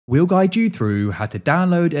We'll guide you through how to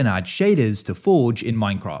download and add shaders to Forge in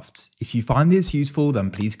Minecraft. If you find this useful,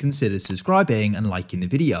 then please consider subscribing and liking the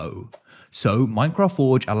video. So Minecraft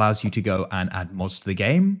Forge allows you to go and add mods to the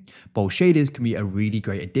game, while shaders can be a really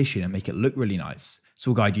great addition and make it look really nice.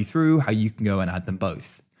 So we'll guide you through how you can go and add them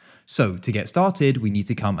both. So to get started, we need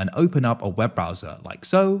to come and open up a web browser like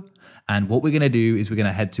so. And what we're going to do is we're going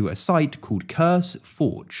to head to a site called Curse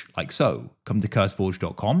Forge, like so. Come to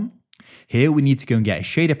curseforge.com. Here we need to go and get a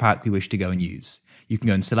shader pack we wish to go and use. You can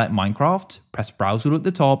go and select Minecraft, press browse all at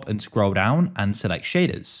the top and scroll down and select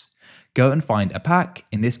shaders. Go and find a pack.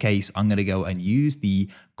 In this case, I'm going to go and use the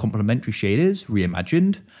complementary shaders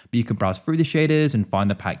reimagined, but you can browse through the shaders and find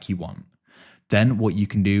the pack you want. Then what you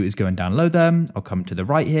can do is go and download them. I'll come to the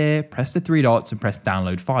right here, press the three dots and press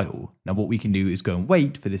download file. Now what we can do is go and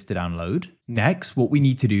wait for this to download. Next, what we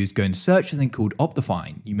need to do is go and search something called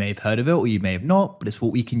Optifine. You may have heard of it or you may have not, but it's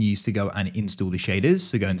what we can use to go and install the shaders.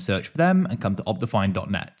 So go and search for them and come to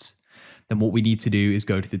optifine.net. Then what we need to do is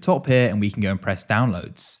go to the top here and we can go and press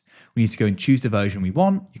downloads. We need to go and choose the version we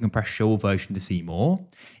want. You can press show all version to see more.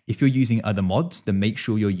 If you're using other mods, then make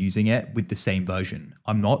sure you're using it with the same version.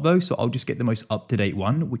 I'm not though, so I'll just get the most up-to-date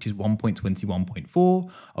one, which is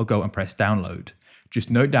 1.21.4. I'll go and press download. Just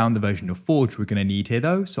note down the version of Forge we're going to need here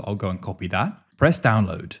though, so I'll go and copy that. Press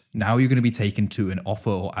download. Now you're going to be taken to an offer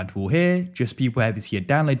or ad wall here. Just be aware if you see a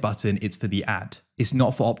download button, it's for the ad. It's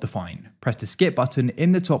not for Optifine. Press the skip button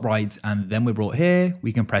in the top right and then we're brought here.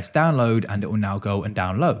 We can press download and it will now go and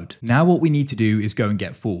download. Now what we need to do is go and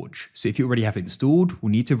get Forge. So if you already have it installed,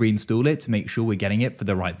 we'll need to reinstall it to make sure we're getting it for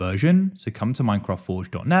the right version. So come to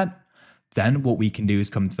minecraftforge.net. Then what we can do is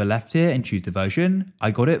come to the left here and choose the version.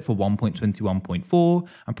 I got it for 1.21.4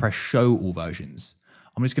 and press show all versions.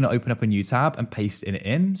 I'm just going to open up a new tab and paste it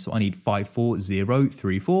in. So I need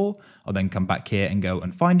 54034. I'll then come back here and go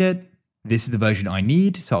and find it. This is the version I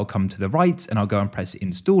need, so I'll come to the right and I'll go and press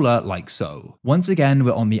installer like so. Once again,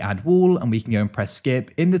 we're on the ad wall and we can go and press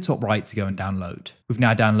skip in the top right to go and download. We've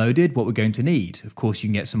now downloaded what we're going to need. Of course, you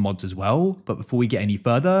can get some mods as well, but before we get any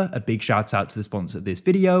further, a big shout out to the sponsor of this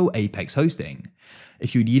video, Apex Hosting.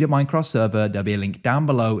 If you need a Minecraft server, there'll be a link down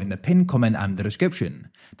below in the pinned comment and the description.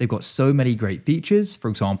 They've got so many great features, for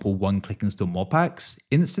example, one-click install mod packs,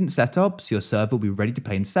 instant setups, your server will be ready to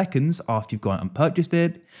play in seconds after you've gone and purchased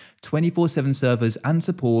it, 24/7 servers and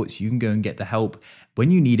support so you can go and get the help when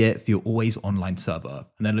you need it for your always online server.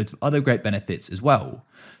 And then loads of other great benefits as well.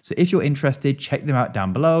 So if you're interested, check them out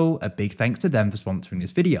down below. A big thanks to them for sponsoring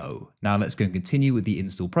this video. Now let's go and continue with the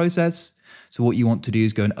install process. So what you want to do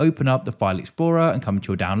is go and open up the File Explorer and come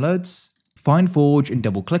to your downloads. Find Forge and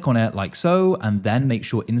double click on it like so, and then make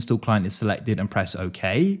sure install client is selected and press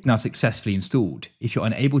OK. Now successfully installed. If you're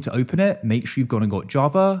unable to open it, make sure you've gone and got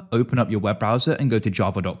Java, open up your web browser and go to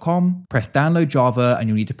java.com, press download Java and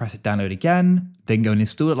you'll need to press it download again, then go and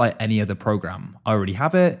install it like any other program. I already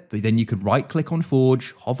have it, but then you could right click on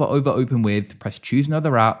Forge, hover over open with, press choose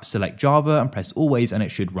another app, select Java and press always and it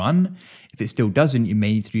should run. If it still doesn't, you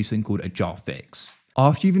may need to do something called a jar fix.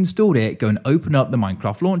 After you've installed it, go and open up the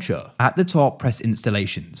Minecraft launcher. At the top, press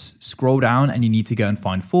installations. Scroll down and you need to go and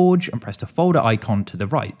find Forge and press the folder icon to the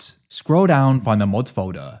right. Scroll down, find the mods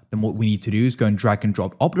folder. Then what we need to do is go and drag and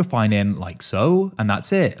drop Optifine in like so, and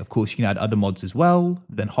that's it. Of course, you can add other mods as well.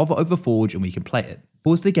 Then hover over Forge and we can play it.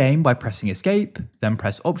 Pause the game by pressing escape, then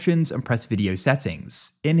press options and press video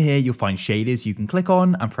settings. In here, you'll find shaders you can click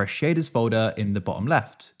on and press shaders folder in the bottom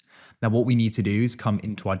left. Now what we need to do is come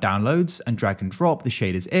into our downloads and drag and drop the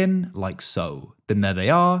shaders in like so. Then there they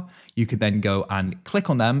are. You can then go and click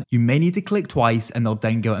on them. You may need to click twice and they'll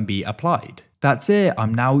then go and be applied. That's it,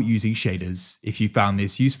 I'm now using shaders. If you found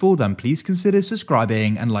this useful, then please consider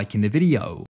subscribing and liking the video.